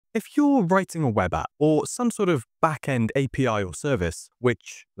If you're writing a web app or some sort of back-end API or service,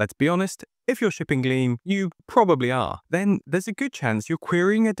 which, let's be honest, if you're shipping Gleam, you probably are, then there's a good chance you're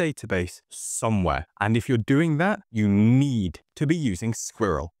querying a database somewhere. And if you're doing that, you need to be using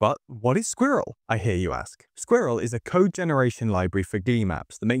Squirrel. But what is Squirrel, I hear you ask? Squirrel is a code generation library for Gleam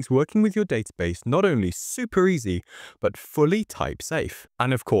apps that makes working with your database not only super easy, but fully type safe.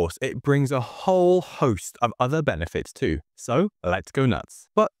 And of course, it brings a whole host of other benefits too. So let's go nuts.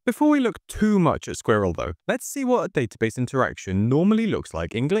 But before we look too much at Squirrel though, let's see what a database interaction normally looks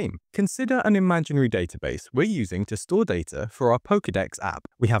like in Gleam. Consider an imaginary database we're using to store data for our Pokédex app.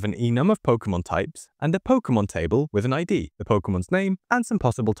 We have an enum of Pokemon types and a Pokemon table with an ID, the Pokemon's name, and some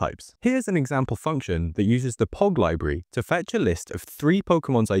possible types. Here's an example function that uses the POG library to fetch a list of 3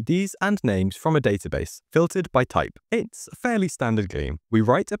 Pokemon's IDs and names from a database, filtered by type. It's fairly standard Gleam. We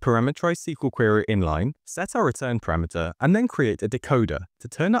write a parameterized SQL query inline, set our return parameter, and then create a decoder to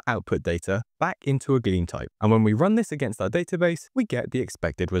turn our output data back into a Gleam type. And when we run this against our database, we get the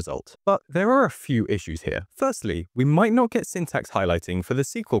expected result. But there are a few issues here. Firstly, we might not get syntax highlighting for the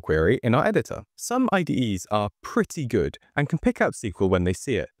SQL query in our editor. Some IDEs are pretty good and can pick out SQL when they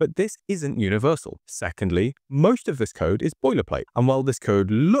see it, but this isn't universal. Secondly, most of this code is boilerplate, and while this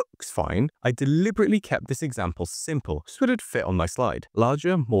code looks fine, I deliberately kept this example simple so it'd fit on my slide.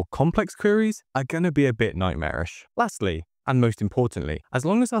 Larger, more complex queries are gonna be a bit nightmarish. Lastly, and most importantly, as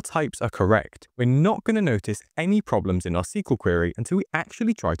long as our types are correct, we're not going to notice any problems in our SQL query until we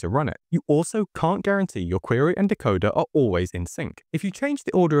actually try to run it. You also can't guarantee your query and decoder are always in sync. If you change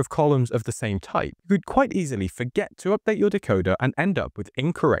the order of columns of the same type, you could quite easily forget to update your decoder and end up with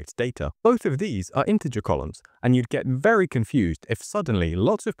incorrect data. Both of these are integer columns, and you'd get very confused if suddenly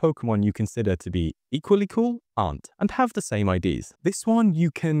lots of Pokemon you consider to be equally cool aren't, and have the same IDs. This one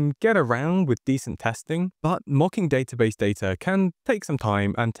you can get around with decent testing, but mocking database data can take some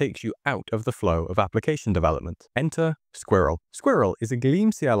time and takes you out of the flow of application development. Enter Squirrel. Squirrel is a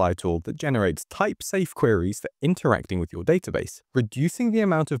Gleam CLI tool that generates type-safe queries for interacting with your database, reducing the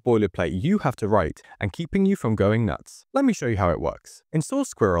amount of boilerplate you have to write and keeping you from going nuts. Let me show you how it works. Install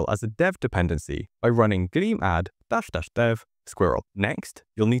Squirrel as a dev dependency by running gleam add --dev Squirrel. Next,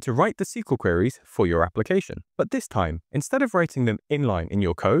 you'll need to write the SQL queries for your application. But this time, instead of writing them inline in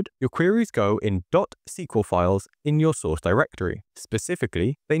your code, your queries go in .sql files in your source directory.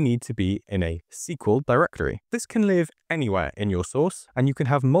 Specifically, they need to be in a SQL directory. This can live anywhere in your source, and you can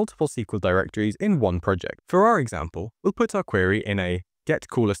have multiple SQL directories in one project. For our example, we'll put our query in a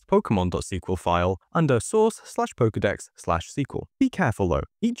getCoolestPokemon.sql file under source/pokedex/SQL. Be careful though,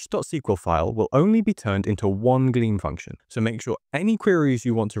 each .sql file will only be turned into one Gleam function, so make sure any queries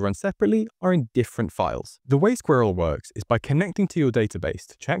you want to run separately are in different files. The way Squirrel works is by connecting to your database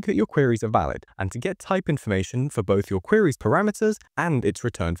to check that your queries are valid and to get type information for both your query's parameters and its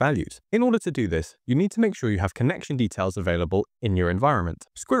returned values. In order to do this, you need to make sure you have connection details available in your environment.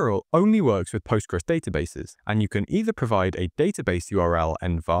 Squirrel only works with Postgres databases, and you can either provide a database URL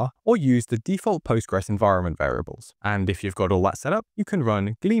and var, or use the default Postgres environment variables. And if you've got all that set up, you can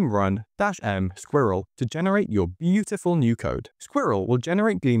run gleam run -m squirrel to generate your beautiful new code. Squirrel will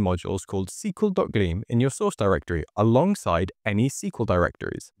generate Gleam modules called sql.gleam in your source directory alongside any SQL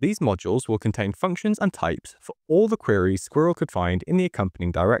directories. These modules will contain functions and types for all the queries Squirrel could find in the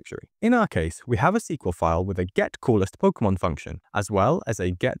accompanying directory. In our case, we have a SQL file with a getCoolestPokemon function, as well as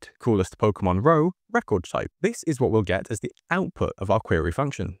a getCoolestPokemon row record type. This is what we'll get as the output of our query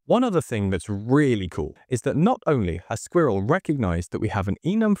function. One other thing that's really cool is that not only has Squirrel recognized that we have an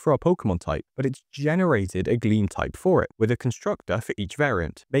enum for our Pokemon type, but it's generated a Gleam type for it, with a constructor for each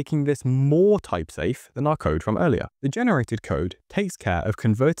variant, making this more type safe than our code from earlier. The generated code takes care of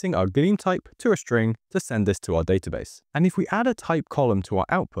converting our Gleam type to a string to send this to our database. And if we add a type column to our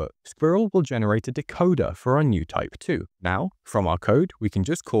output, Squirrel will generate a decoder for our new type too. Now, from our code, we can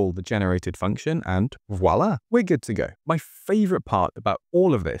just call the generated function and voila, we're good to go. My favorite part about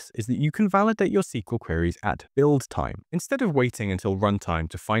all of this is that you can validate your SQL queries at build time. Instead of waiting until runtime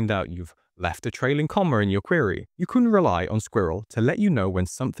to find out you've left a trailing comma in your query, you can rely on Squirrel to let you know when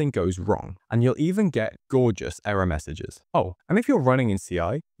something goes wrong, and you'll even get gorgeous error messages. Oh, and if you're running in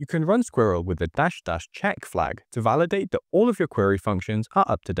CI, you can run Squirrel with the --check flag to validate that all of your query functions are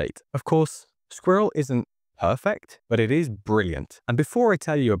up to date. Of course, Squirrel isn't perfect, but it is brilliant. And before I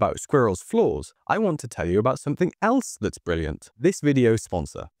tell you about Squirrel's flaws, I want to tell you about something else that's brilliant. This video's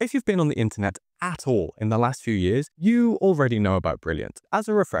sponsor. If you've been on the internet at all in the last few years, you already know about Brilliant. As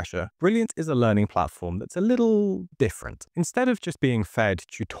a refresher, Brilliant is a learning platform that's a little different. Instead of just being fed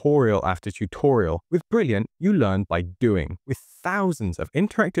tutorial after tutorial, with Brilliant, you learn by doing, with thousands of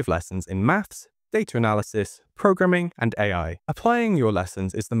interactive lessons in maths, data analysis, programming, and AI. Applying your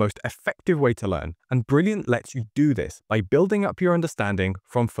lessons is the most effective way to learn, and Brilliant lets you do this by building up your understanding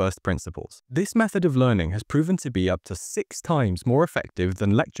from first principles. This method of learning has proven to be up to 6 times more effective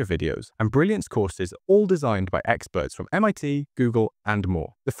than lecture videos, and Brilliant's courses are all designed by experts from MIT, Google, and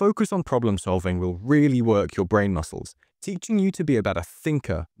more. The focus on problem solving will really work your brain muscles, teaching you to be a better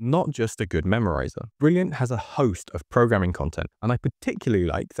thinker, not just a good memorizer. Brilliant has a host of programming content, and I particularly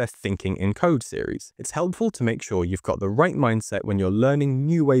like their Thinking in Code series. It's helpful to make sure you've got the right mindset when you're learning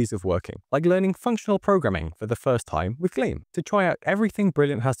new ways of working, like learning functional programming for the first time with Gleam. To try out everything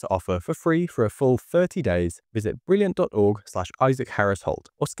Brilliant has to offer for free for a full 30 days, visit brilliant.org/Isaac Harris-Holt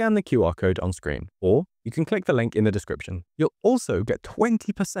or scan the QR code on screen, or you can click the link in the description. You'll also get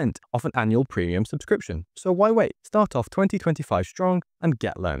 20% off an annual premium subscription. So why wait? Start off 2025 strong and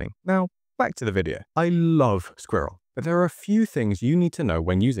get learning. Now, back to the video. I love Squirrel, but there are a few things you need to know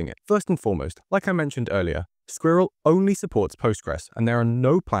when using it. First and foremost, like I mentioned earlier, Squirrel only supports Postgres, and there are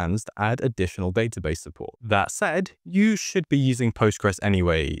no plans to add additional database support. That said, you should be using Postgres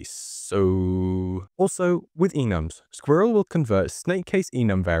anyway, so... Also, with enums, Squirrel will convert snake case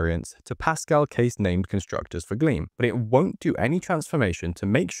enum variants to Pascal case named constructors for Gleam, but it won't do any transformation to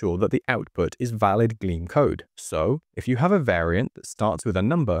make sure that the output is valid Gleam code. So, if you have a variant that starts with a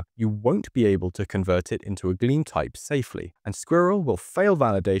number, you won't be able to convert it into a Gleam type safely, and Squirrel will fail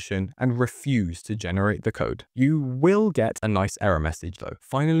validation and refuse to generate the code. You will get a nice error message though.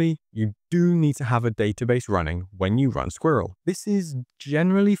 Finally, you do need to have a database running when you run Squirrel. This is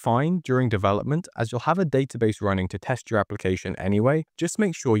generally fine during development, as you'll have a database running to test your application anyway. Just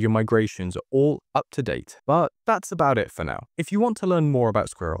make sure your migrations are all up to date. But that's about it for now. If you want to learn more about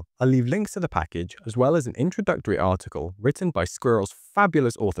Squirrel, I'll leave links to the package as well as an introductory article written by Squirrel's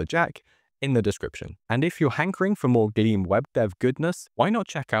fabulous author Jack in the description. And if you're hankering for more Gleam web dev goodness, why not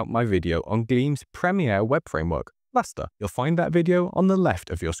check out my video on Gleam's premier web framework, Luster. You'll find that video on the left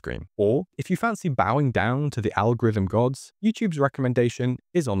of your screen. Or if you fancy bowing down to the algorithm gods, YouTube's recommendation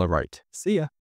is on the right. See ya!